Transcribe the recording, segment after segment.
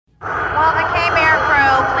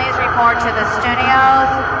report to the studios.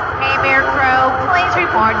 Hey, Beer Crew, please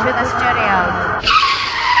report to the studios.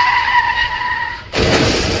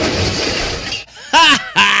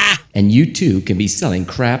 And you too can be selling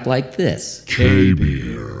crap like this.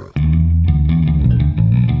 K-Beer.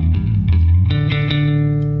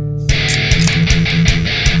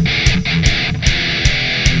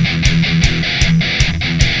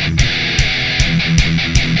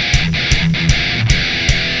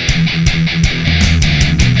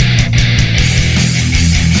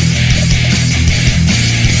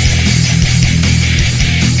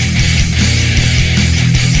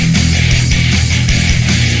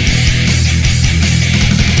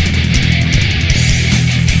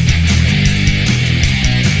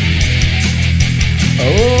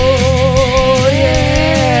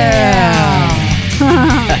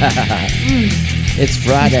 It's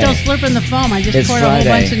Friday. I'm still slurping the foam. I just poured a whole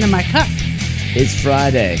bunch into my cup. It's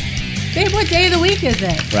Friday. Babe, what day of the week is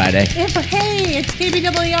it? Friday. Hey, it's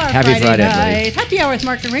KBWR. Happy Friday, buddy. Happy hour with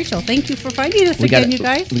Mark and Rachel. Thank you for finding us again, you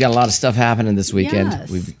guys. We got a lot of stuff happening this weekend.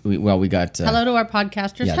 Yes. We got... hello to our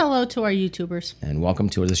podcasters. Yeah. Hello to our YouTubers. And welcome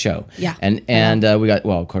to the show. Yeah. And we got,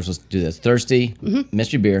 well, of course, let's do this. Thirsty,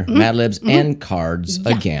 Mystery Beer, Mad Libs, and Cards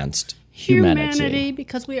Against Humanity.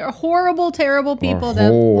 Because we are horrible, terrible people that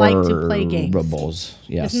like to play games. Horribles,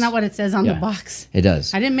 yes. Isn't that what it says on the box? It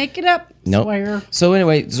does. I didn't make it up. No. Swear. So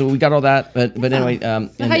anyway, we got all that, but anyway,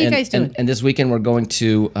 how you guys doing? And this weekend we're going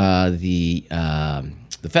to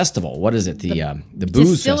the festival. What is it? The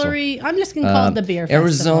booze distillery. festival. I'm just gonna call it the beer festival.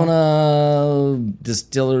 Arizona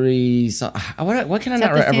Distillery. What can I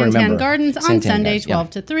not ever remember? Gardens on Sunday, 12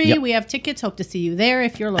 to 3. Yep. We have tickets. Hope to see you there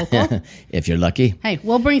if you're local. If you're lucky. Hey,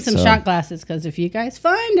 we'll bring some shot glasses because if you guys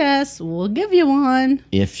find us, we'll give you one.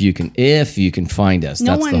 If you can find us.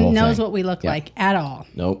 No that's the whole one knows thing. what we look like at all.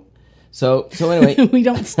 Nope. So anyway, we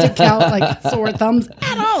don't stick out like sore thumbs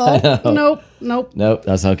at all. Nope.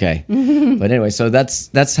 That's okay. But anyway, so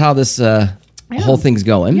that's how this whole thing's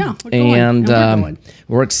going. Yeah, we're going. And we're going.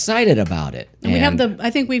 we're excited about it. And we have I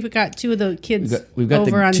think we've got two of the kids we've got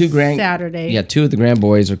over the on two Saturday. Yeah, two of the grand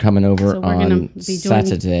boys are coming over So we're on gonna be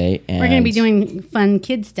Saturday. We're going to be doing fun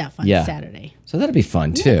kid stuff on Saturday. So that'll be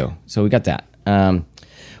fun too. So we got that.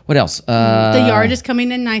 What else? The yard is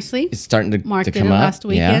coming in nicely. It's starting to Mark to did come it up. last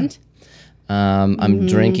weekend. I'm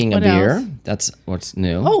drinking a What beer. else? That's what's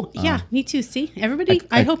new. Oh, yeah, me too. See, everybody,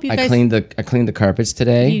 I hope you guys... I cleaned the carpets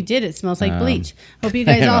today. You did. It smells like bleach. Hope you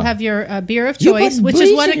guys all have your beer of You choice, put which bleach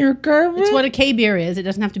is what in your carpet? it's what a K beer is. It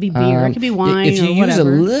doesn't have to be beer. It could be wine if you or use a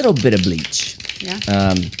whatever. little bit of bleach, Yeah.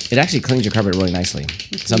 it actually cleans your carpet really nicely.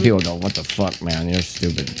 Some people go, "What the fuck, man? You're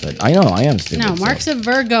stupid." But I know I am stupid. No, Mark's a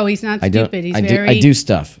Virgo. He's not I don't- stupid. He's I very do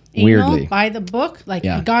stuff anal, weirdly. by the book. Like,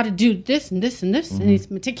 Yeah. you got to do this and this and this, and he's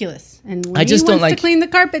meticulous. And when I just he don't wants like- to clean the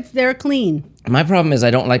carpets, they're clean. My problem is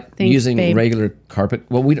I don't like Thanks, using babe. regular carpet.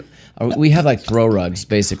 Well, we have like throw rugs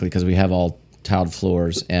basically because we have all tiled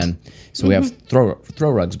floors, and so we have throw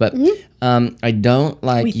rugs. But I don't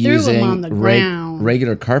like We threw 'em using on the ground.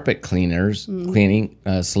 regular carpet cleaning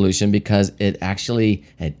solution because it actually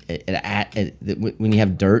when you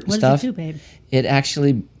have dirt and What does stuff, it do, babe? it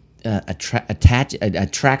actually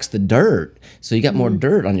attracts the dirt, so you got more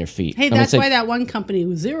dirt on your feet. Hey, And that's it's like- why that one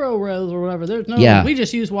company, Zero Rose or whatever, there's no, Yeah. we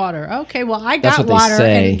just use water. Okay, well, I That's got what they water,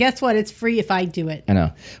 say. and guess what? It's free if I do it. I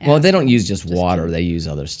know. Well, they don't use just water; they use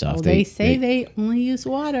other stuff. Well, they say they only use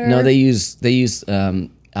water. No, they use some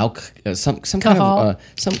kind of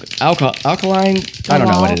some alkaline. I don't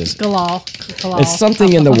know what it is. Galal. It's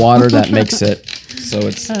something in the water that makes it so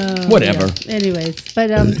it's whatever. Yeah. Anyways,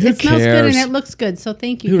 but it smells good and cares? it looks good. So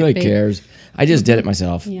thank you. Who really babe. cares? I just did it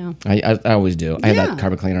myself. Yeah. I always do. I have Yeah. that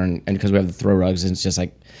carpet cleaner, and because we have the throw rugs, and it's just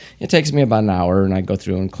like it takes me about an hour, and I go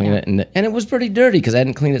through and clean it, and it was pretty dirty because I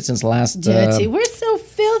hadn't cleaned it since last. Dirty. We're so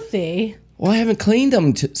filthy. Well, I haven't cleaned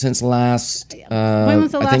them since last. When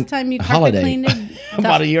was the I last think time you carpet holiday. cleaned it?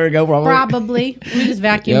 About a year ago, probably. Probably. We just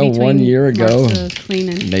vacuum Yeah, between 1 year ago. Mark's,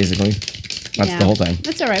 cleaning. Basically, that's the whole thing.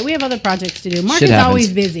 That's all right. We have other projects to do. Mark Shit is happens.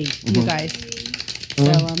 always busy, you guys. So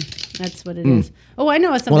that's what it is. Oh, I know.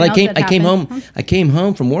 Something Well, else that I came happened. home. I came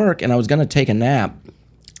home from work, and I was going to take a nap,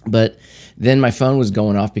 but then my phone was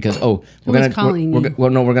going off because Who was calling you? we're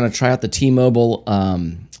going to try out the T-Mobile.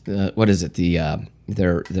 What is it?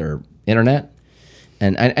 Their internet.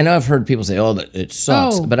 And I know I've heard people say, "Oh, it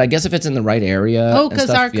sucks," Oh. but I guess if it's in the right area, Oh, and because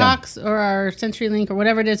stuff, our yeah. Cox or our CenturyLink or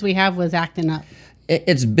whatever it is we have was acting up.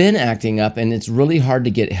 It's been acting up, and it's really hard to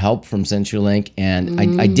get help from CenturyLink. And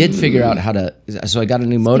I did figure out how to. So I got a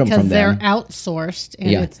new modem Because from they're them. outsourced, and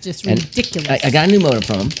it's just And ridiculous. I got a new modem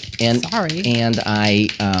from them, and Sorry. and I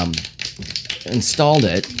installed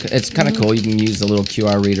it. It's kind of cool. You can use the little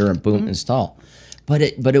QR reader and boom, install. but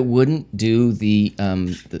it wouldn't do the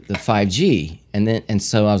 5G, and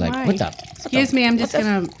so I was like, Why? what the? Excuse me, I'm just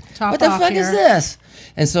gonna top What the off fuck here. is this?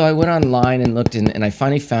 And so I went online and looked, and I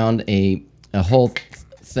finally found a whole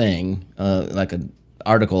thing, like an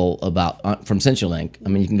article about from CenturyLink. I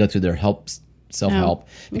mean, you can go through their self-help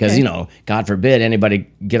because okay. God forbid anybody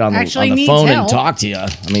get on Actually the needs phone help. and talk to you.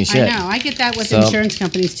 I mean, shit. I know. I get that with So- insurance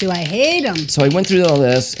companies too. I hate them. So I went through all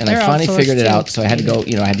this, and They're I finally outsourced figured it too. out. So I had to go,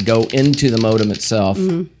 I had to go into the modem itself,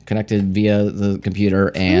 Mm-hmm. connected via the computer,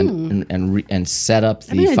 and set up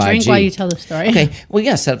the I'm gonna 5G. drink while you tell the story. Okay, well,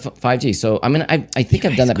 yeah, set up 5G. So I mean, I think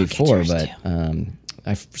I've done that go get before, yours,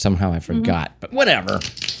 but somehow I forgot. Mm-hmm. But whatever.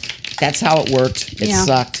 That's how it worked. It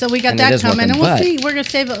sucked. So we got and it that is coming, working, and we'll but see. We're gonna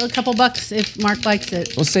save a couple bucks if Mark likes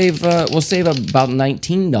it. We'll save about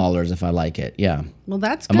 $19 if I like it. Yeah. Well,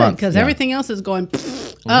 that's A good month, because yeah. everything else is going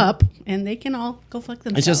up, and they can all go fuck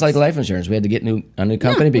themselves. It's just like life insurance. We had to get a new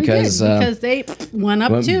company We did, because they went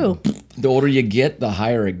up too. the older you get, the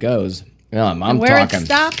higher it goes. I'm Where talking. it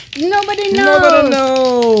stops, nobody knows. Nobody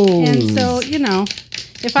knows. And so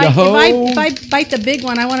if I bite the big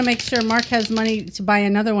one, I want to make sure Mark has money to buy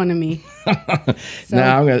another one of me. So,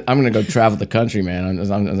 Now I'm gonna go travel the country, man.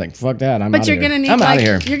 I'm like, fuck that. but you're gonna need I'm out of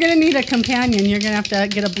here. you're gonna need a companion. You're gonna have to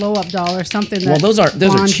get a blow up doll or something. Well, those are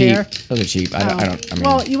blonde cheap. hair. Those are cheap. I mean,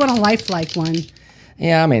 well, you want a lifelike one.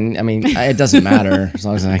 yeah. I mean, it doesn't matter as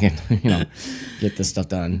long as I can, get this stuff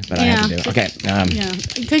done. But I have to do. Okay. Yeah,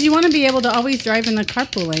 because you want to be able to always drive in the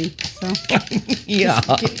carpool lane. So Yeah.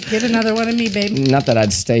 get another one of me, babe. Not that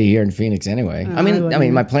I'd stay here in Phoenix anyway. I mean,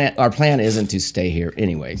 wouldn't. our plan isn't to stay here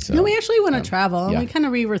anyway. So No, we actually want to travel. yeah. We kind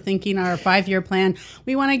of were thinking our 5-year plan.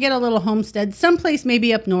 We want to get a little homestead, someplace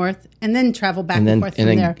maybe up north, and then travel back and forth from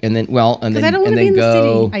there. and then Because I don't want to be in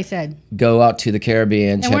the city. I said, go out to the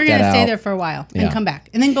Caribbean, and check we're that gonna out. stay there for a while and Yeah. come back,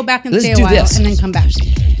 and then go back and Let's stay a do while, this. and then come back.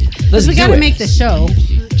 Let's We do got to it. make the show.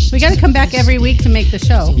 We got to come back every week to make the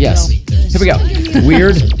show. Yes. So. Here we go.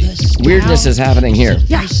 Weirdness is happening here.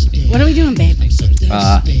 Yeah. What are we doing, babe?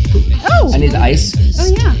 I need the ice. Oh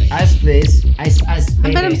yeah. Ice, please. Ice,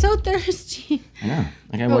 baby. But I'm so thirsty. I know.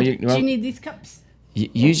 Okay. Oh, Well, do you need these cups?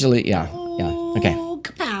 usually, yeah. Okay. Oh,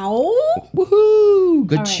 kapow. Woohoo!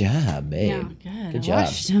 Good All right. job, babe. Yeah, good. Good I job.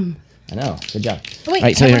 washed them. I know. Good job. Oh, wait, All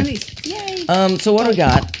right, so I have here. one of these. Yay. So what I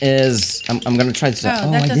got is I'm gonna try this out.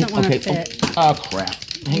 Oh, that I doesn't did- wanna okay. fit. Oh crap.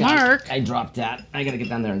 Hang on. Mark. I dropped that. I gotta get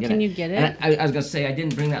down there and get it. Can you get And it? I was gonna say I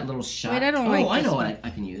didn't bring that little shot. Wait, I don't oh, like I this know one. what I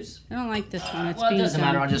can use. I don't like this one. It's Well, it being doesn't done.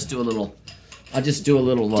 matter. I'll just do a little. Do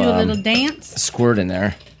a little dance. squirt in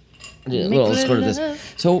there. Yeah, a Make little a squirt of little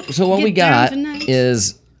this. So what Get we down got tonight.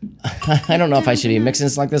 is I don't know if I should be mixing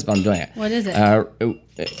this like this, but I'm doing it. What is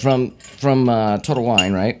it? From Total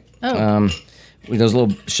Wine, right? Oh. With those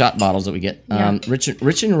little shot bottles that we get. Yeah.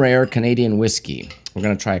 Rich and rare Canadian whiskey. We're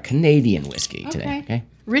gonna try a Canadian whiskey today. Okay.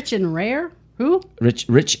 Rich and rare? Who?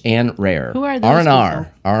 Rich and rare. Who are those R&R.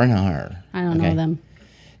 people? R&R. I don't know them.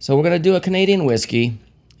 So we're gonna do a Canadian whiskey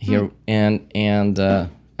here, Hmm. and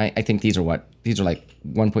I think these are what? These are like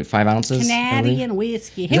 1.5 ounces. I believe. Canadian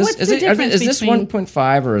whiskey. Hey, Is what's this, the is difference this between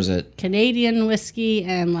 1.5 or is it? Canadian whiskey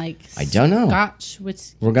and like I don't know. Scotch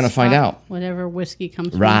whiskey? We're gonna find out. Whatever whiskey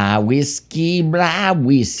comes Rye whiskey, rye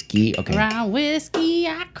whiskey. Okay. from. Rye whiskey,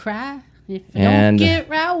 I cry. If I And don't get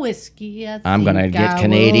rye whiskey, I'm gonna think get I will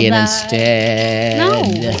Canadian die. instead. No.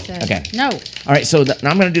 I said Okay. No. All right. So now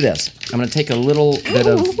I'm gonna do this. I'm gonna take a little bit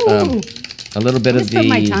of I just put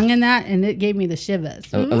my tongue in that, and it gave me the shivers.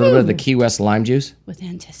 a little bit of the Key West lime juice. With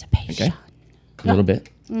anticipation. Okay. A little bit.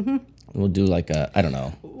 Mm-hmm. We'll do like a I don't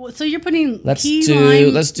know. So you're putting Let's key do-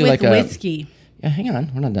 lime let's do with like a- whiskey. Yeah. Hang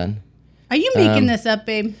on. We're not done. Are you making this up,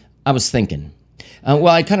 babe? I was thinking. Well,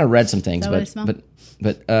 I kind of read some things, that what I smell?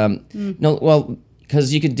 but no. Well,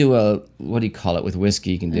 because you could do a what do you call it with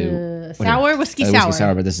whiskey? You can do sour? Whiskey Whiskey sour.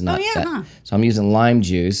 sour, but this is not Oh, yeah, that. huh. So I'm using lime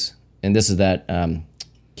juice, and this is that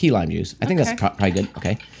key lime juice. I think that's Okay. probably good.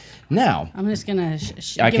 Okay. Now I'm just gonna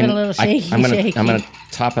I give can. it a little shaky. I'm shaky. gonna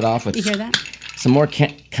top it off with You hear that? some more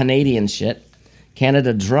Canadian shit.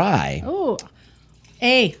 Canada Dry. Oh,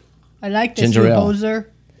 hey, I like this Ginger new ale. hoser.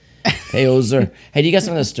 Hey, Ozer. Hey, do you got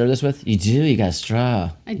something to stir this with? You do. You got a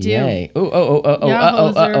straw. I do. Yay. Oh. Yeah,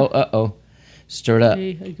 Uh-oh. Stir it up.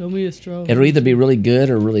 Hey, give me a straw. It'll either be really good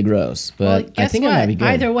or really gross, Well, but guess I think what? it might be good.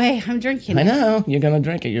 Either way, I'm drinking I it. know you're gonna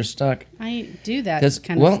drink it. You're stuck. I do that That's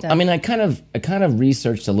kind well. of stuff. I mean, I kind of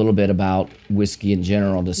researched a little bit about whiskey in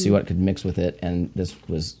general to see what could mix with it, and this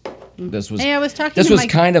was. Hey, I was talking This to was my-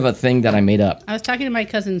 kind of a thing that I made up. I was talking to my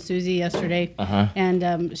cousin Susie yesterday,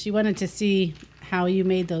 and she wanted to see how you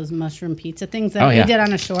made those mushroom pizza things that Oh, yeah. we did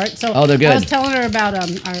on a short. So Oh, they're good. I was telling her about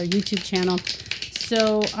our YouTube channel.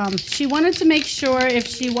 So she wanted to make sure if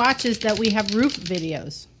she watches that we have roof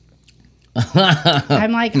videos.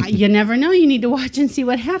 I'm like, you never know. You need to watch and see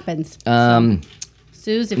what happens.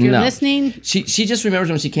 Suze, if you're listening. She just remembers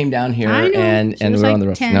when she came down here I know. and She we was were like on the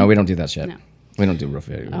roof. 10. No, we don't do that shit. No. We don't do roof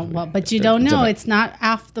video. Oh, well, but you don't know. okay. It's not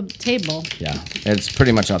off the table. Yeah, it's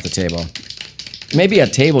pretty much off the table. Maybe a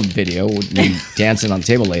table video would be dancing on the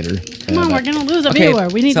table later. Come on, we're going to lose a viewer.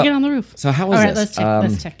 We need to get on the roof. So how was All right, this?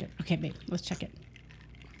 let's check it. Okay, babe, let's check it.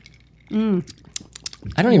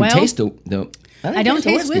 I don't even taste the I don't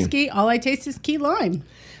taste whiskey. All I taste is key lime.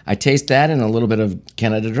 I taste that and a little bit of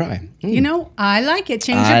Canada Dry. You know, I like it.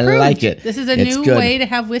 Change I approved. like it. This is a It's new good. way to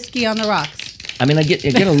have whiskey on the rocks. I mean, I get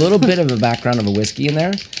a little bit of a background of a whiskey in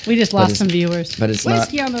there. We just lost some viewers. But it's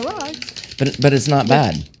whiskey not. on the rocks. But it's not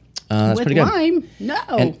bad. That's With pretty good. lime?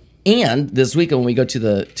 No. And this weekend when we go to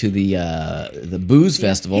the booze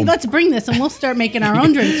festival. Hey, let's bring this and we'll start making our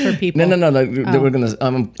own drinks for people. No. We're gonna.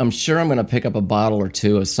 I'm sure I'm gonna pick up a bottle or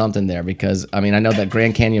two of something there because I mean I know that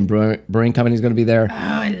Grand Canyon Brewing Company is gonna be there. Oh,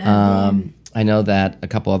 I love them. I know that a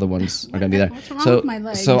couple other ones are gonna be there. What's wrong with my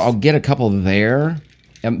legs? So I'll get a couple there.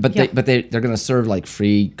 But they're gonna serve like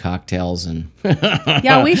free cocktails and.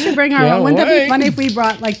 Yeah, we should bring our own. Wouldn't that be wait. funny if we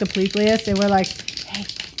brought like the Pleplius and we're like, hey,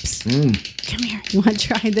 psst, come here. You want to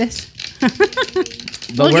try this?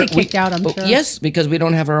 We'll get kicked out, I'm sure. Yes, because we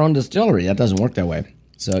don't have our own distillery. That doesn't work that way.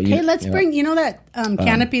 So Hey, let's bring, you know that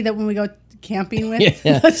canopy that when we go camping with?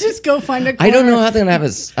 Yeah. Let's just go find a corner. I don't know how they're gonna have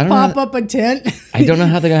it. I don't Pop know. up a tent. I don't know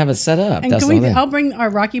how they're gonna have it set up. And That's can the thing. I'll bring our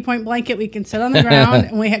Rocky Point blanket. We can sit on the ground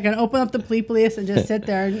and we can open up the Pleplius and just sit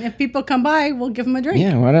there. And if people come by, we'll give them a drink.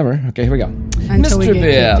 Yeah, whatever. Okay, here we go. Until we Mr. get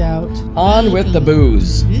Bibb, kicked out. on with the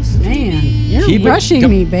booze. Man, you're Keep it rushing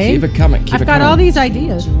me, babe. Keep it coming. I've got all these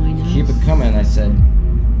ideas. Keep it coming. I said,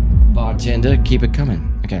 bartender, keep it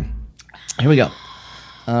coming. Okay, here we go.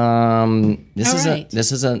 This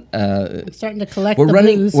is a. I'm starting to collect We're the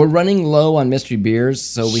running. booze. We're running low on mystery beers,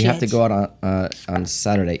 so we have to Shit. go out on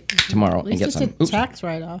Saturday tomorrow At and least get it's some. a tax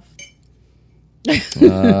write-off.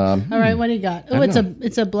 All right, what do you got? Oh,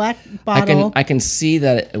 it's a black bottle. I can see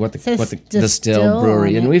that what the Says Distill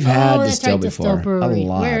Brewery, and we've had that's Distill right, before Brewery. a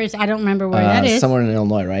lot. Where is? I don't remember where that is. Somewhere in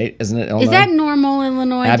Illinois, right? Isn't it Illinois? Is that Normal,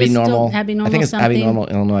 Illinois? Abbey Normal? Abbey Normal. I think it's something? Abbey Normal,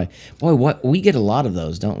 Illinois. Boy, what we get a lot of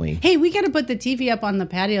those, don't we? Hey, we got to put the TV up on the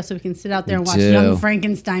patio so we can sit out there and watch do. Young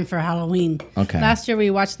Frankenstein for Halloween. Okay. Last year we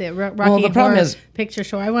watched the Rocky the problem Horror is- Picture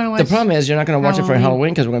Show. I want to watch. The problem is you're not going to watch it for Halloween.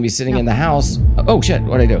 Halloween because we're going to be sitting in the house. Oh shit!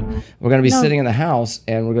 What did I do? We're going to be sitting in the house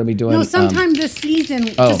and we're going to be doing. No, sometime this season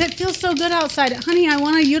because it feels so good outside. Honey, I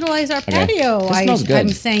want to utilize our patio. This smells good. I'm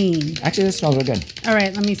saying. Actually, this smells real good. All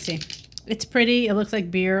right, let me see. It's pretty. It looks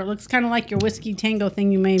like beer. It looks kind of like your whiskey tango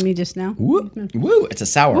thing you made me just now. Woo! Woo! It's a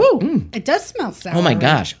sour. Woo! It does smell sour. Oh my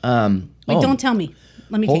gosh. Wait, don't tell me.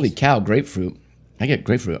 Let me Holy taste. cow! Grapefruit. I get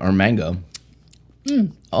grapefruit or mango.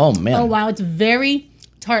 Oh man. Oh wow, it's very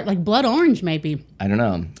tart, like blood orange maybe. I don't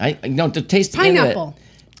know. I no to taste the end of it. Pineapple.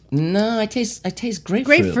 No, I taste grapefruit.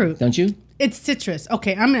 Grapefruit. Don't you? It's citrus.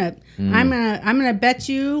 Okay, I'm gonna bet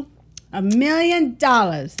you $1 million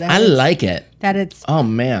that I like it. it's Oh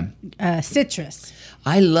man. citrus.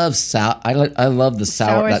 I love I love the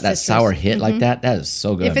sour that citrus. sour hit like that. That is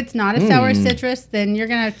so good. If it's not a sour citrus, then you're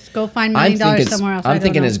gonna go find $1 I'm million thinking somewhere else. I'm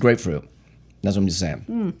thinking it's grapefruit. That's what I'm just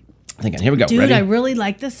saying. Thinking. Here we go. Dude, Ready? I really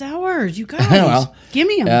like the sours. You guys, Well, give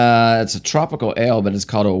me them. It's a tropical ale, but it's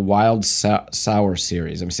called a wild sour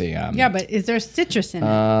series. Let me see. Yeah, but is there citrus in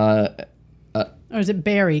it? Or is it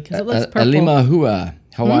berry? Because it looks purple. Alima Hua,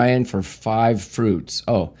 Hawaiian for 5 fruits.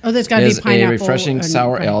 Oh, there's gotta be is pineapple a refreshing and-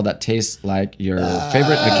 sour right. ale that tastes like your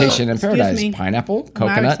favorite vacation in paradise. me. Pineapple, said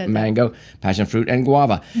coconut, that. mango, passion fruit, and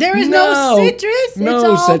guava. There is no citrus. No it's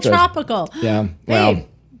all citrus. tropical. Yeah. Well, Babe.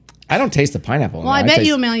 I don't taste the pineapple. Well, I bet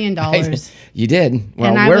you $1 million. You did.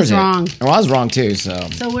 Well, And I where was is it? wrong. Well, I was wrong too. So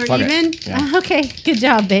we're fuck it. even. Yeah. Okay, good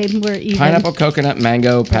job, babe. We're even. Pineapple, coconut,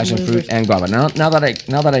 mango, passion losers. fruit, and guava. Now that I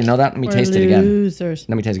know that, let me We're taste it again. losers.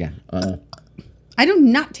 Let me taste it again. I do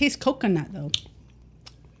not taste coconut though.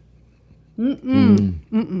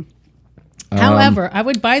 However, I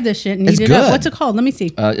would buy this shit and it's eat it up. good. What's it called? Let me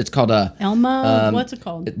see. It's called Elma. What's it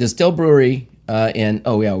called? Distill Brewery in.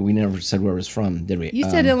 Oh yeah, we never said where it was from, did we? You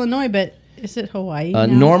said Illinois, but is it Hawaii? No.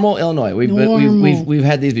 Normal, Illinois. We've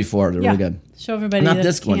had these before. They're Yeah. really good. Show everybody. Not that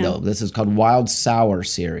this one can. though. This is called Wild Sour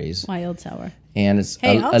Series, Wild sour. and it's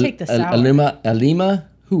Hey, I'll take the sour. Alima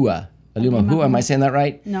Hua. Alima Hua. Am I saying that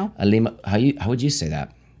right? No. Alima. How would you say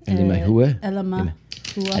that? Alima Hua. Elma.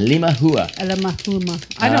 Alima Hua. Elma Huma.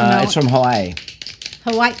 I don't know. It's from Hawaii.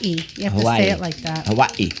 Hawaii. You have to say it like that.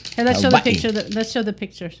 Hawaii. Hey, let's show the Hawaii. picture. Let's show the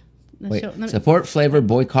pictures. Wait, support flavor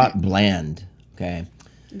boycott bland. Okay.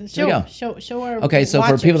 Show our Okay, so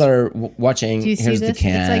watchers. for people that are watching, Do you see here's this? the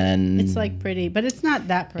can. It's like pretty, but it's not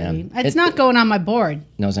that pretty. Yeah. It's not going on my board.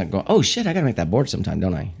 No, it's not going. Oh shit! I gotta make that board sometime,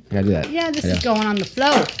 don't I? I gotta do that. Yeah, this is going on the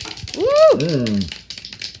flow. Woo!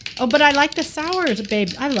 Oh, but I like the sours,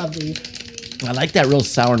 babe. I love these. I like that real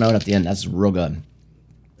sour note at the end. That's real good.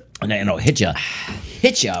 And then, hit you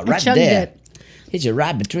right there. It. Hit you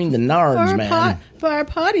right between the nards, man. For our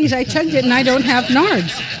parties, I chugged it and I don't have nards.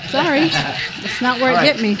 Sorry, that's not where it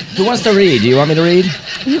hit me. Who wants to read? Do you want me to read?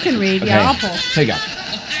 You can read. Okay. Yeah, I'll pull. Here you go.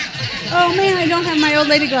 Oh man, I don't have my old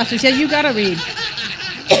lady glasses. Yeah, you gotta read.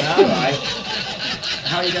 All right.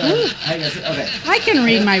 How are you gonna? Okay. I can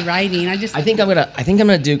read my writing. I think I'm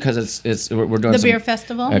gonna do because we're doing the some, beer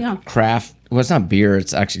festival. Yeah. Craft. Well, it's not beer.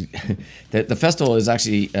 It's actually the festival is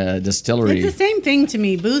actually distillery. It's the same thing to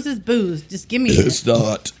me. Booze is booze. Just give me. It's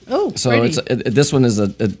not. Oh, so pretty. it's this one is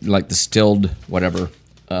a like distilled whatever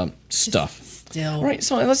stuff. Still. All right.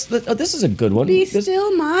 So this is a good one. Be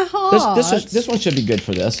still my heart. This one should be good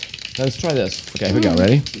for this. Let's try this. Okay, here we go.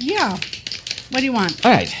 Ready? Yeah. What do you want?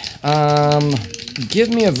 All right. Give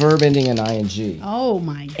me a verb ending in ing. Oh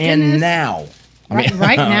my goodness. And now.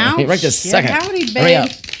 Right now? Right this Shit, second. Howdy, Hurry up.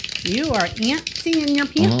 babe. You are antsy in your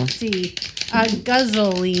pantsy.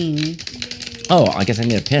 Guzzling. Oh, I guess I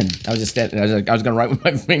need a pen. I was just I was going to write with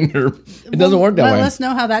my finger. It doesn't work that Let way. us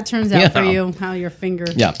know how that turns out for you. How your finger.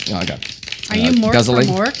 Yeah. Oh, okay. Are you more guzzling?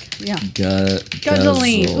 from work? Yeah.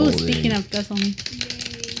 Guzzling. Ooh, speaking of guzzling.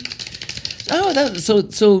 Oh,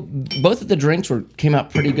 so both of the drinks came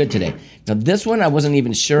out pretty good today. Now this one I wasn't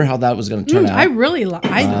even sure how that was going to turn out. I really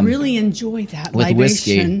enjoy that with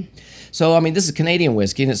libation. whiskey. So I mean, this is Canadian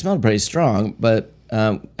whiskey and it smelled pretty strong, but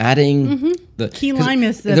adding the Key lime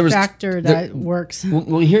is the factor that works.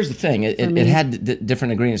 Well, here's the thing: it had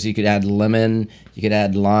different ingredients. So you could add lemon, you could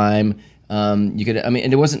add lime. You could, I mean,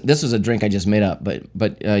 and it wasn't. This was a drink I just made up,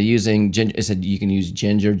 but using ginger. It said you can use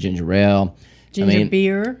ginger ale.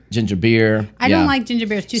 Beer. Ginger beer. I don't like ginger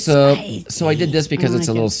beer. It's too spicy. So I did this because it's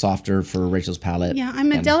a little softer for Rachel's palate. Yeah, I'm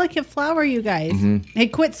a delicate flower, you guys. Hey,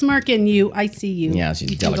 quit smirking, you. I see you. Yeah,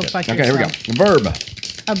 she's delicate. Okay, here we go. Verb.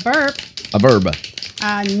 A burp. A verb.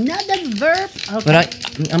 Another verb. Okay.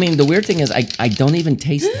 But I mean, the weird thing is I don't even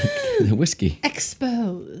taste the whiskey.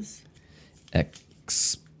 Expose.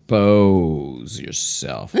 Expose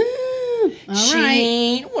yourself. All she right.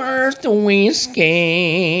 ain't worth the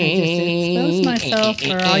whiskey. I just exposed myself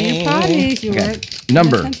for all you parties. You weren't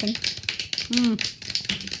Number.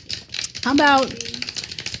 How about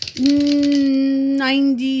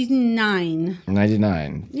 99?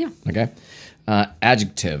 99. Yeah. Okay. Okay.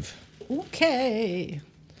 Adjective.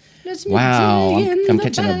 Wow. I'm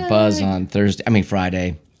catching a buzz on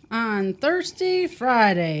Friday. On Thursday,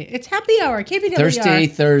 Friday. It's happy hour.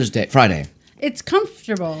 Thursday, Friday. It's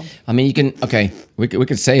comfortable. I mean, you can. Okay, we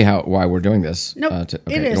could say why we're doing this. Nope, okay,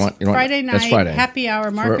 it is Friday night. That's Friday. Happy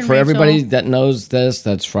hour. Mark and for Rachel. everybody that knows this,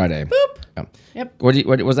 that's Friday. Boop. Yeah. Yep.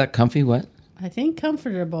 What was that? Comfy? What? I think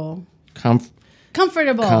comfortable. Comfortable.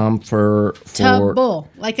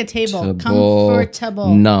 Like a table.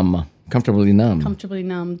 Comfortable. Numb. Comfortably numb. Comfortably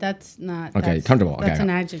numb. That's not. Okay, comfortable. That's okay.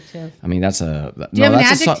 an adjective. I mean, that's a. Do you have an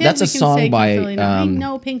adjective? That's a song by. I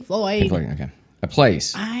know Pink Floyd. Pink Floyd. Okay. A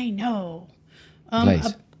place. I know. Place.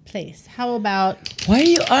 A place. How about? Why are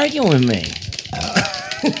you arguing with me?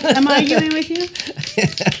 Am I arguing with you?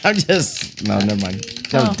 I'm just. No, never mind.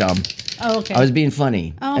 That was dumb. Oh, okay. I was being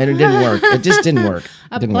funny. Oh. And it didn't work. It just didn't work.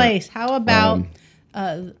 A place. How about?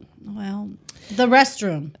 The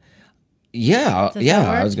restroom. Yeah,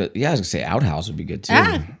 I was gonna say outhouse would be good too.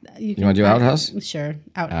 You want to do outhouse? Sure,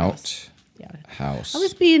 outhouse. House. I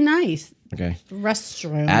was being nice. Okay.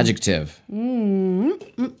 Restroom. Adjective. Ooh,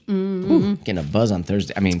 getting a buzz on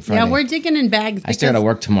Thursday. I mean Friday. Yeah, we're digging in bags. I still gotta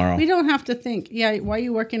work tomorrow. We don't have to think. Yeah, why are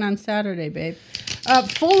you working on Saturday, babe?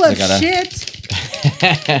 Full of shit.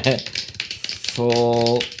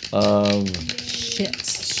 Full of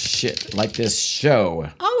shit. Like this show.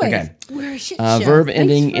 Always. Okay. We're a shit show. Verb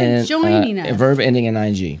ending in joining us. Verb ending in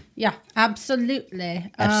ing. Yeah, absolutely.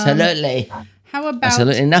 Absolutely. How about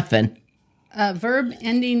absolutely nothing? Verb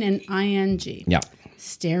ending in ing. Yeah.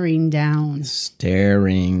 Staring down.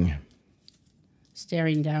 Staring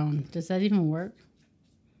down. Does that even work?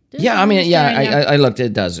 I looked.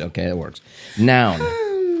 It does. Okay, it works. Noun.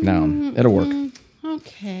 Noun. It'll work.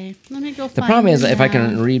 Okay, let me go find the problem is if I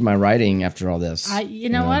can read my writing after all this. You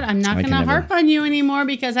know what? I'm not going to harp on you anymore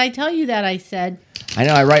because I tell you that I said. I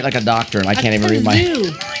know I write like a doctor and I can't even read my.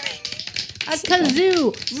 A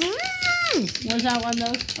kazoo. Was that one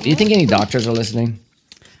of those? Do you think any doctors are listening?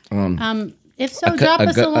 If so, drop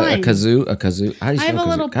us a line. A kazoo. How do you spell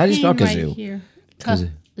kazoo? How do you spell kazoo? Right here.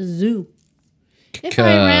 Kazoo. If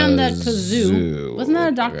I Round the Kazoo. Wasn't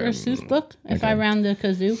that a Dr. Seuss book? If I Round the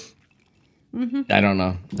Kazoo. I don't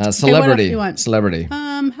know. Celebrity. Okay, what else do you want? Celebrity.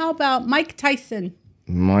 How about Mike Tyson?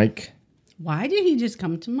 Mike Why did he just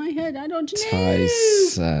come to my head? I don't know.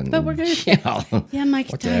 Tyson. But we're going to yeah, Mike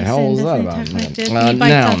what Tyson. the hell is that Doesn't he about? talk like this? Noun. He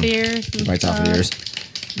bites off ears. Bites off ears.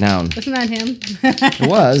 Noun. Wasn't that him? It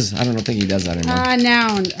was. I don't think he does that anymore.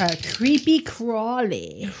 Noun. Creepy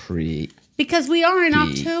crawly. Because we are in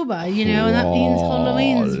October, you know, and that means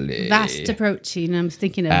Halloween's fast approaching. I'm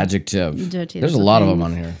thinking of adjective. There's a lot of them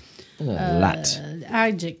on here. A lot.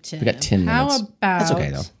 Adjective. We got 10 minutes. How about That's okay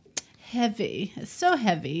though. Heavy? It's so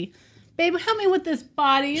heavy. Babe, help me with this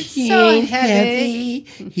body. It's so heavy.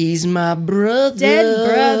 He's my brother. Dead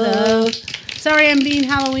brother. Sorry, I'm being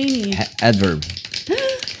Halloweeny. Adverb.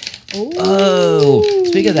 Oh,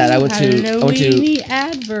 speaking of that, I went to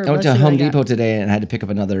Home Depot today and had to pick up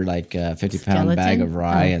another 50-pound bag of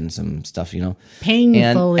rye and some stuff, you know.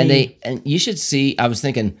 Painfully. And you should see. I was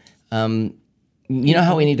thinking, you know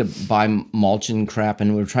how we need to buy mulch and crap,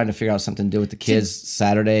 and we were trying to figure out something to do with the kids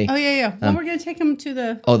Saturday. Oh yeah. Well, we're gonna take them to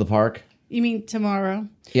the. Oh, the park. You mean tomorrow?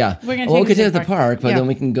 Yeah. We're gonna. We could do it at the park, but then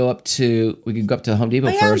we can go up to Home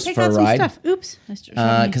Depot first for a ride. Some stuff. Oops.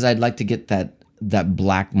 Because I'd like to get that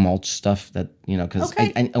black mulch stuff that, you know, because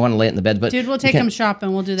I want to lay it in the bed. But dude, we'll take them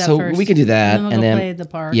shopping. We'll do that so first. So we could do that. And then we'll play at the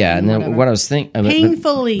park. Yeah. And then what I was thinking.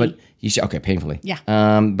 Painfully. But you should, painfully. Yeah.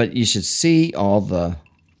 But you should see all the,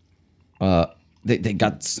 they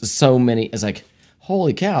got so many, it's like,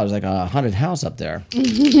 holy cow, there's like a haunted house up there.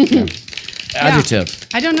 Adjective.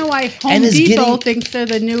 I don't know why Home Depot thinks they're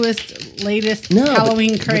the latest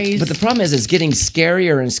Halloween craze. But the problem is it's getting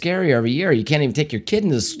scarier and scarier every year. You can't even take your kid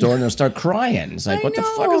into the store and they'll start crying. It's like, what the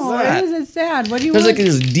fuck is that? Is it sad? What do you There's want? like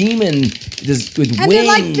this demon with wings. And they're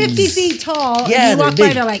like 50 feet tall. Yeah, and you walk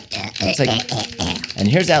by, they're like... It's like, and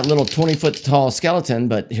here's that little 20-foot tall skeleton,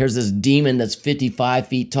 but here's this demon that's 55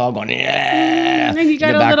 feet tall going, yeah. And then you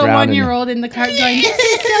got a little 1-year-old in the car going, this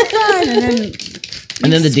is so fun.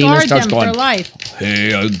 And then the demon starts going, for life.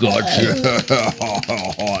 Hey, I got you.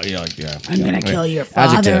 I'm going to kill your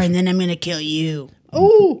father, and then I'm going to kill you.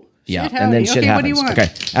 Oh, yeah, and then shit happens. What do you want? Okay,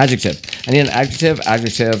 adjective. I need an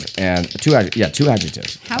adjective, and two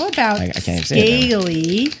adjectives. How about I can't even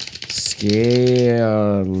scaly?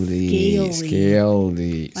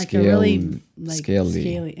 Scaly. Like a really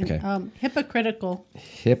scaly. Okay. Hypocritical.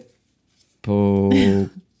 Hypocritical.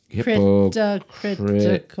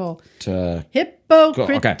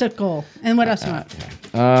 And what else do you want?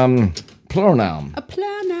 Plural noun. A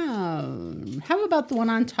plural noun. How about the one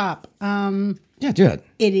on top? Yeah, do it.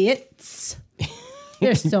 Idiots.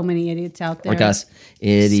 There's so many idiots out there. Like us.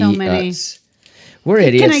 Idiots. So many. We're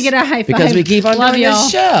idiots. Can I get a high five? Because we keep on doing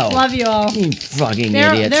this show. Love you all. You fucking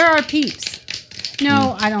idiots. There are peeps.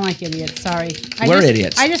 No, I don't like idiots. Sorry. We're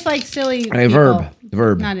idiots. I just like silly people.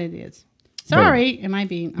 Verb. Not idiots. Sorry. Am I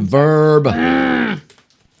being... Verb.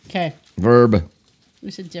 Okay. Verb.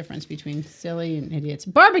 There's a difference between silly and idiots.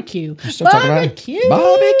 Barbecue. Barbecue.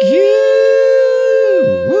 Woo,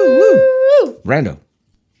 woo. Rando.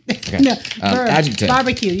 Okay. No, adjective.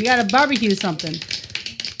 Barbecue. You got to barbecue something.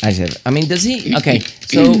 Adjective. I mean, does he? Okay.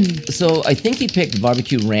 So I think he picked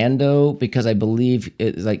barbecue rando because I believe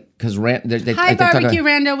it's like because Hi, barbecue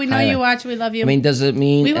rando. We know you watch. We love you. I mean, does it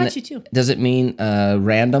mean we watch you too? Does it mean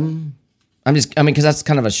random? Because that's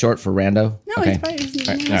kind of a short for rando. No, okay.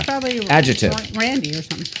 it's probably adjective. Randy or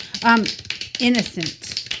something.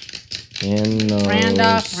 Innocent.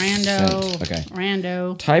 Rando. Okay.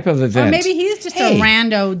 Rando. Type of event. Or maybe he's just a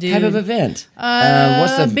rando dude. Type of event.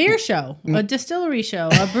 What's the beer show? A distillery show?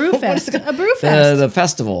 A brew fest? A brew fest? The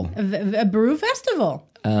festival. A brew festival.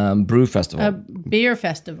 Brew festival. A beer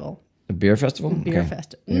festival. A beer festival? Beer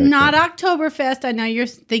festival. Not Oktoberfest. I know you're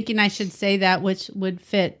thinking I should say that, which would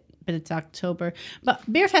fit, but it's October. But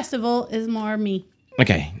beer festival is more me.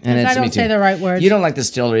 Okay, and it's I don't say the right words. You don't like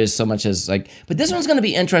distilleries so much as but this one's going to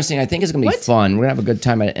be interesting. I think it's going to be fun. We're going to have a good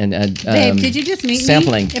time babe, did you just meet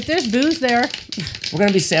sampling. me? If there's booze there, we're going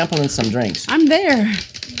to be sampling some drinks. I'm there.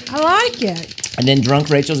 I like it. And then drunk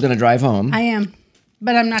Rachel's going to drive home. I am.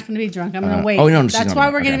 But I'm not going to be drunk. I'm going to wait. Oh, no, that's why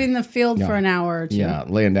we're going to be in the field for an hour or two. Yeah,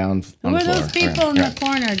 laying down on the floor. Who are those people in the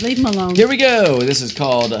corner? Leave them alone. Here we go. This is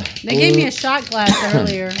called... They gave me a shot glass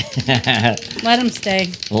earlier. Let them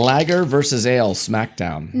stay. Lager versus Ale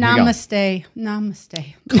Smackdown. Namaste.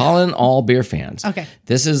 Calling all beer fans. Okay.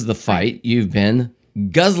 This is the fight you've been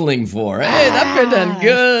guzzling for. Hey, that's been done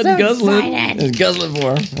good. So Guzzling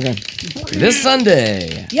for. Okay. This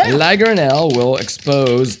Sunday, Lager and Ale will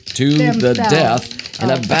expose to the death in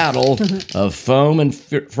a battle of foam and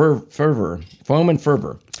fervor.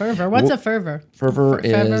 Fervor. What's a fervor? Fervor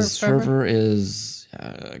is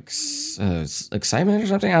excitement or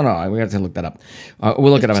something. I don't know. We have to look that up.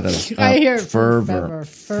 We'll look it up after this. I hear fervor.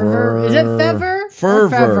 Fervor. Is it fever?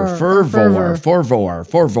 Fervor.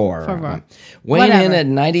 Weighing in at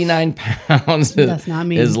 99 pounds That's not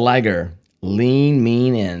me. is Liger. Lean,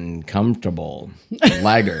 mean, and comfortable.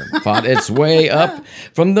 Liger fought its way up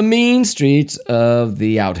from the mean streets of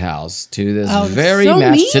the outhouse to this very so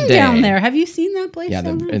match mean today. down there. Have you seen that place? Yeah,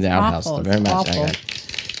 down there? the It's outhouse. awful. The very It's match. awful.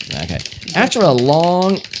 Okay. After a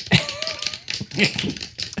long...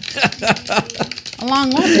 A long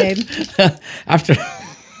what, babe? After...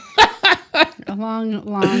 A long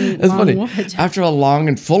It's funny. what? After a long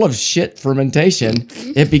and full of shit fermentation,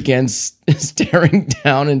 it begins staring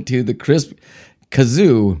down into the crisp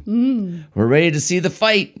kazoo. We're ready to see the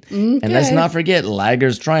fight. And let's Okay. not forget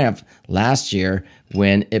Liger's triumph last year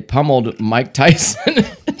when it pummeled Mike Tyson.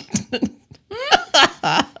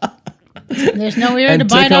 There's no ear to And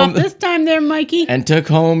bite took home off this time there, Mikey. and took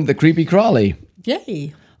home the creepy crawly.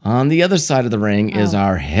 Yay. On the other side of the ring is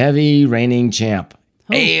our heavy reigning champ,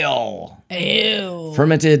 Ale. Ew.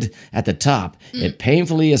 Fermented at the top, it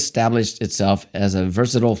painfully established itself as a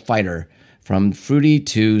versatile fighter, from fruity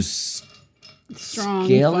to Strong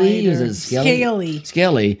scaly. fighter. Is it Scaly.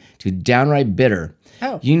 Scaly to downright bitter.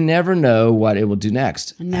 Oh. You never know what it will do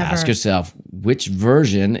next. Never. Ask yourself which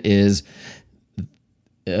version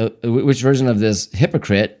of this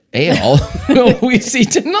hypocrite ale will we see You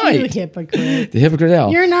tonight? hypocrite. The hypocrite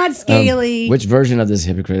ale. You're not scaly. Which version of this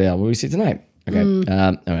hypocrite ale will we see tonight? Okay. I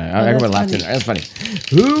that's laughed in funny. there. That's funny.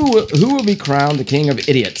 Who will be crowned the king of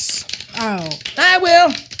idiots? Oh. I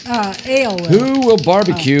will. Ale will. Who will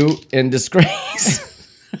barbecue in disgrace?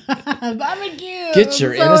 Barbecue. Get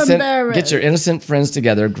your I'm so embarrassed. innocent friends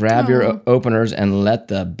together. Grab your openers and let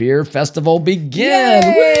the beer festival begin.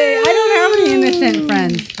 Yay. I don't have any innocent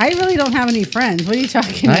friends. I really don't have any friends. What are you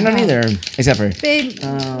talking about? I don't either, except for. Babe, we're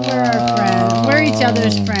our friends. We're each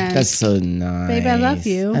other's friends. That's so nice. Babe, I love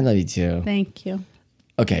you. I love you too. Thank you.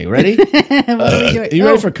 Okay, ready? What are we doing? Are you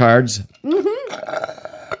ready for cards?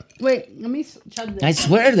 Wait, let me chug this. I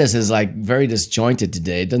swear this is like very disjointed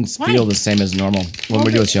today. It doesn't Why? feel the same as normal when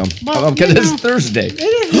we do a show. well, Because you it's know. Thursday. It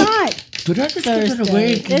is not Did I just give it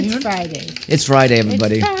away? Thursday. It's Friday. It's Friday,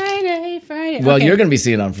 everybody. It's Friday. Well, Okay. you're going to be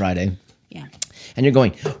seeing it on Friday. Yeah. And you're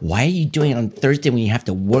going, why are you doing it on Thursday when you have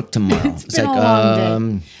to work tomorrow? It's been a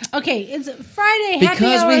long day. Okay, it's Friday. Happy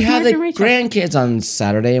Because hour we with have Mark the and Rachel. grandkids on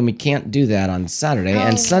Saturday, and we can't do that on Saturday. Oh.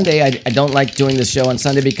 And Sunday, I don't like doing the show on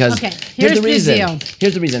Sunday because Okay, here's here's the the reason. deal.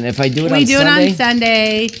 Here's the reason. If I do it We on do Sunday, it on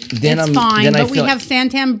Sunday. then it's I'm- fine, then I but we feel- have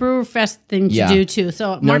Santan Brewer Fest thing to Yeah. do too.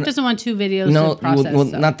 So Mark no. doesn't want 2 videos no, to process. well,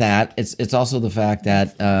 so. not that. It's also the fact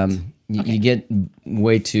that you get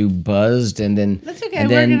way too buzzed, and then That's okay, and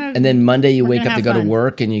we're then gonna- and then Monday you we're wake gonna up to have go to fun.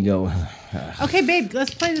 work, and you go, Okay, babe,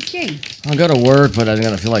 let's play this game. I'll go to work, but I'm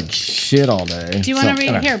gonna feel like shit all day. Do you want to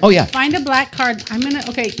read it here? Oh yeah. Find a black card. I'm gonna.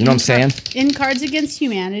 Okay. You know what I'm saying? In Cards Against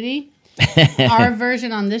Humanity, our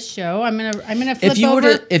version on this show. I'm gonna flip If you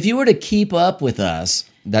over. if you were to keep up with us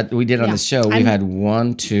that we did on Yeah. the show, we've had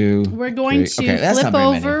 1, 2. We're going 3. to Okay, that's flip not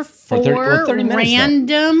very many. over For 30 minutes, though.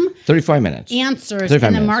 random 35 minutes. answers, 35 and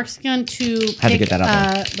then minutes. Mark's going to Had to pick get that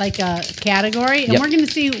out like a category, and Yep. we're going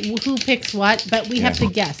to see who picks what. But we have to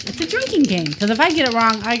guess. It's a drinking game because if I get it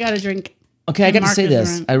wrong, I got to drink. Okay, I got to Mark say is this.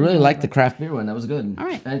 wrong. I really liked the craft beer one. That was good. All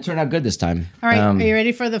right. And it turned out good this time. All right, are you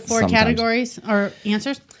ready for the 4 sometimes. categories or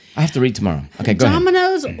answers? I have to read tomorrow. Okay, go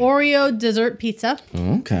Domino's Oreo dessert pizza.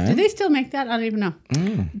 ahead. Okay. Do they still make that? I don't even know.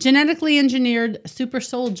 Genetically engineered super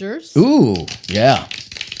soldiers. Ooh, yeah.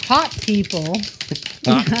 Hot people.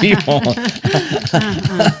 People.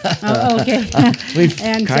 Oh, okay. We've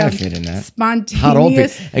And kind of fit in that. spontaneous Hot old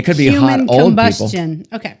people. It could be human hot old people. combustion.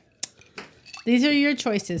 Okay. These are your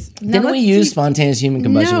choices. Now Didn't we let's use see- spontaneous human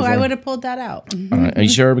combustion No, before? I would have pulled that out. All right. Are you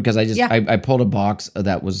sure? Because I just Yeah. I pulled a box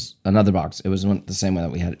that was another box. It was the same one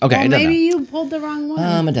that we had. Okay, Well, it doesn't maybe you pulled the wrong one.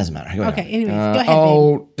 matter. It doesn't matter. Go ahead. Okay, anyways, go ahead,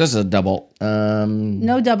 Oh, this is a double.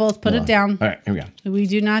 No doubles. Put it down. All right, here we go. We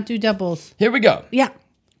do not do doubles. Here we go. Yeah.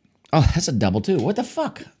 Oh, that's a double too. What the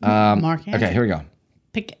fuck? Mark. Okay, here we go.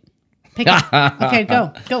 Pick it. Pick it. Okay,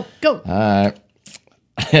 go. Go. Go.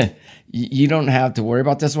 You don't have to worry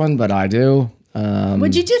about this one, but I do.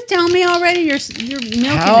 Would you just tell me already? You're milking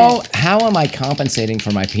it. How am I compensating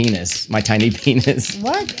for my penis, my tiny penis?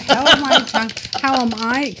 What? How am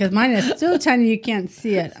I? Because mine is so tiny you can't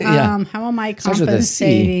see it. Yeah. How am I Starts with a C.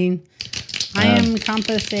 compensating I am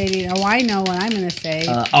compensating. Oh, I know what I'm going to say.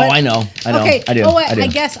 I know. Okay. I do. I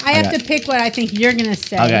guess I have to pick what I think you're going to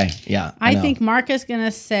say. Okay. Yeah. I think Mark is going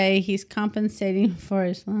to say he's compensating for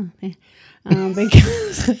his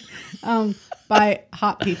because by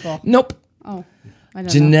hot people. Nope. Oh, I don't know.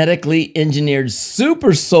 Genetically engineered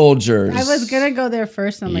super soldiers. I was going to go there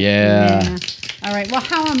first. I'm like, Yeah. All right. Well,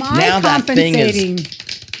 how am I Now that thing compensating?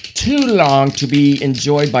 Too long to be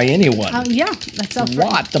enjoyed by anyone. Yeah, that's so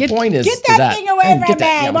What? The point is get that thing away from me.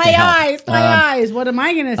 yeah, My eyes. What am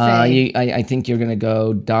I going to say? I think you're gonna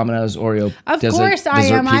go Domino's Oreo. Of course I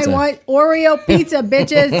am. Pizza. I want Oreo pizza,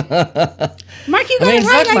 bitches. Mark, you got it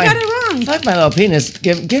right. I got it wrong. Fuck my little penis.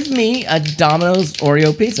 Give me a Domino's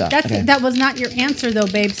Oreo pizza. That was not your answer, though,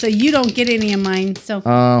 babe. So you don't get any of mine. So.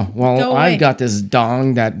 Well, I've got this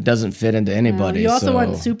dong that doesn't fit into anybody. You also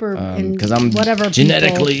want super because I'm whatever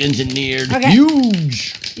genetically engineered. Okay.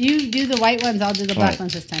 Huge. You do the white ones. I'll do the black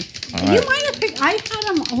ones this time. All you right. might have picked. I had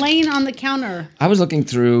them laying on the counter. I was looking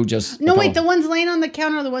through just. No, wait. The ones laying on the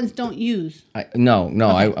counter are the ones don't use. No.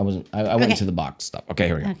 I wasn't. I went to the box stuff. Okay,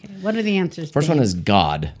 here we go. Okay. What are the answers? First one is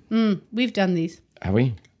God. We've done these. Have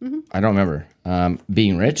we? I don't remember.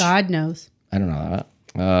 Being rich. God knows. I don't know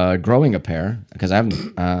that. Growing a pair because I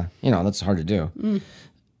haven't. That's hard to do.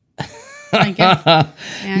 I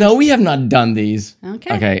guess. No, we have not done these.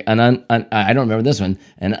 Okay. Okay. I don't remember this one.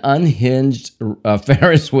 An unhinged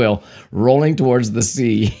Ferris wheel rolling towards the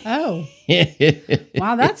sea. Oh.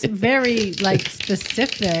 Wow, that's very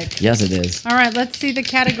specific. Yes, it is. All right, let's see the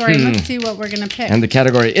category. Let's see what we're going to pick. And the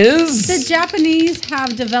category is the Japanese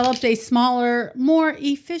have developed a smaller, more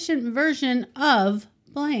efficient version of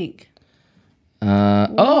blank.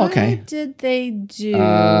 Okay. What did they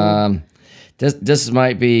do? This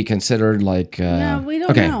might be considered like. No, we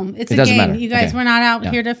don't know. It's a doesn't game. matter. You guys, we're not out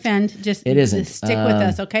here to offend. Just it isn't. Just stick with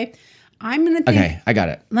us, okay? I'm gonna think. Okay, I got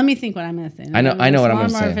it. Let me think what I'm gonna say. I know what I'm gonna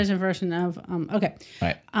More say. efficient version of. Okay. All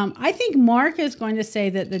right. I think Mark is going to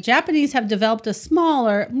say that the Japanese have developed a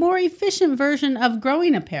smaller, more efficient version of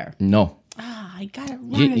growing a pair. No. I got it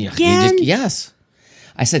wrong again. Yes.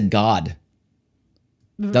 I said God.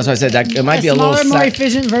 That's why I said that it might be a little smaller, more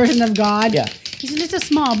efficient version of God. Yeah. He's just a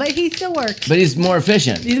small, but he still works. But he's more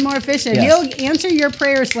efficient. He's more efficient. Yes. He'll answer your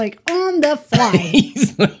prayers on the fly.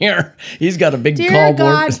 He's there. He's got a big Dear call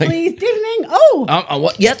God, board. please, ding. Oh.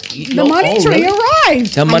 What? Yep. The money tree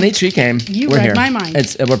arrived. The money tree came. We're here. my mind.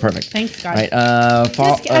 We're perfect. Thanks, God. Right.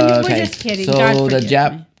 We're just kidding. So God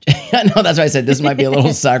the no, that's why I said this might be a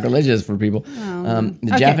little sacrilegious for people.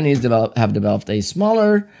 The Japanese have developed a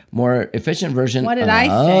smaller, more efficient version What did I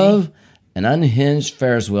say? An unhinged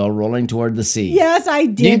Ferris wheel rolling toward the sea. Yes, I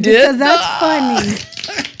did. You did? Because that's funny.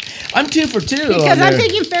 I'm 2 for 2. Because I'm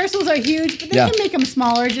thinking Ferris wheels are huge, but they can make them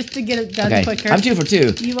smaller just to get it done quicker. I'm 2 for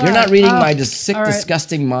 2. You're not reading my sick,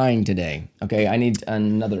 disgusting mind today. Okay, I need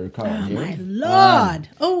another card here. My Lord.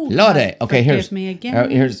 Lorde. Okay, here's me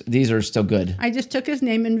again. These are still good. I just took his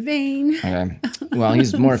name in vain. Okay. Well,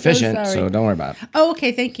 he's more efficient, so don't worry about it. Oh,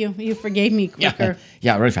 okay. Thank you. You forgave me quicker.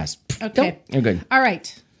 Yeah, really fast. Okay. Nope, you're good. All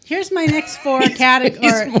right. Here's my next 4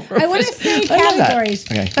 categories. I want to say categories.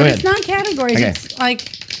 Okay, but it's not categories. Okay. It's like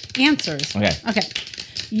answers. Okay.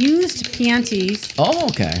 Used panties. Oh,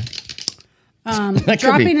 okay.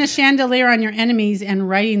 Dropping a chandelier on your enemies and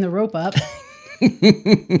riding the rope up.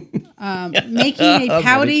 Making a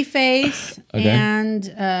pouty face. Okay.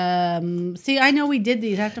 And see, I know we did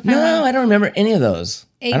these. I have to find No, I don't remember any of those.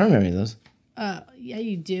 I don't remember any of those. Yeah,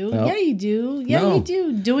 you do. No. Yeah, you do. Yeah, No. you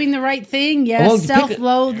do. Doing the right thing. Yes.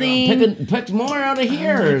 Self-loathing. Pick more out of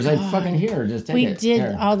here. It's like fucking here. Just take it. We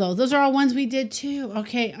did all those. Those are all ones we did too.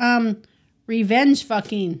 Okay. Revenge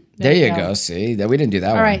fucking. There you go. See, that we didn't do that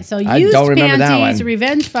one. All right. So I used don't remember that panties, one.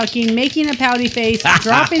 revenge fucking, making a pouty face,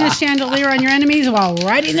 dropping a chandelier on your enemies while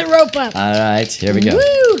riding the rope up. All right, here we go.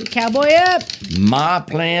 Woo! Cowboy up. My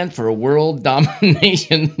plan for world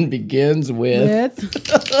domination begins with.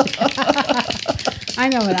 I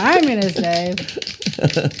know what I'm gonna say.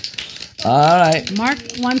 All right. Mark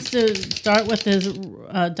wants to start with his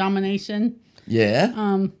domination.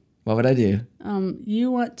 Yeah. What would I do?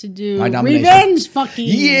 You want to do My domination. revenge fucking.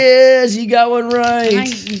 Yes, you got one right. I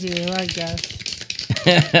do, I guess.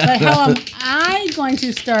 But how am I going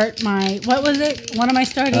to start my? What was it? What am I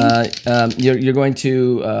starting? You're going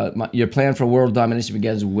to your plan for world domination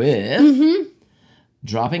begins with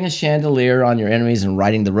dropping a chandelier on your enemies and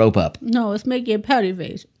riding the rope up. No, let's make you a pouty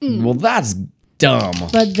face. Well, that's dumb.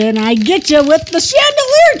 But then I get you with the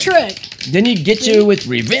chandelier trick. Then you get you with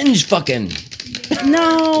revenge fucking.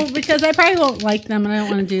 No, because I probably won't like them, and I don't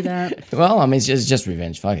want to do that. Well, I mean, it's just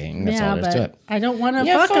revenge fucking. That's all there is to it. I don't want to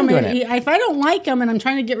Yeah, fuck fun them. doing it. If I don't like them and I'm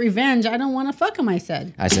trying to get revenge, I don't want to fuck them. I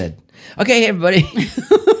said, okay, everybody.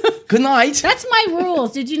 Good night. That's my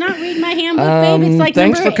rules. Did you not read my handbook, babe? It's like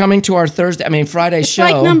thanks for coming to our Friday show.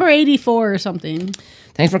 It's like number 84 or something.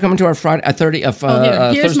 Thanks for coming to our Friday, Thursday.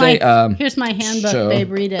 Here's my handbook, show.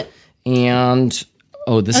 babe. Read it. And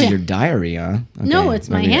this is your diary, huh? Okay, no, it's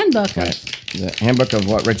my handbook. The handbook of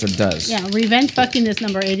what Richard does. Yeah, revenge fucking is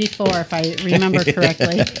number 84, if I remember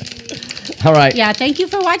correctly. All right. Yeah, thank you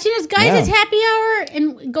for watching us, guys. Yeah. It's happy hour,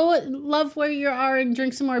 and go love where you are and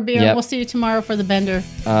drink some more beer. Yep. We'll see you tomorrow for the bender.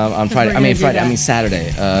 On Friday. Saturday. Saturday.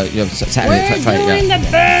 We're doing the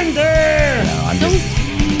bender. No,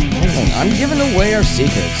 I'm giving away our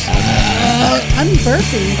secrets. I'm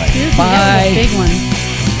burping. Excuse me, Bye. that was a big one.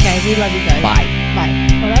 Okay, we love you guys. Bye. Bye.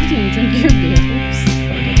 Well, I was going to drink your beer. Oops.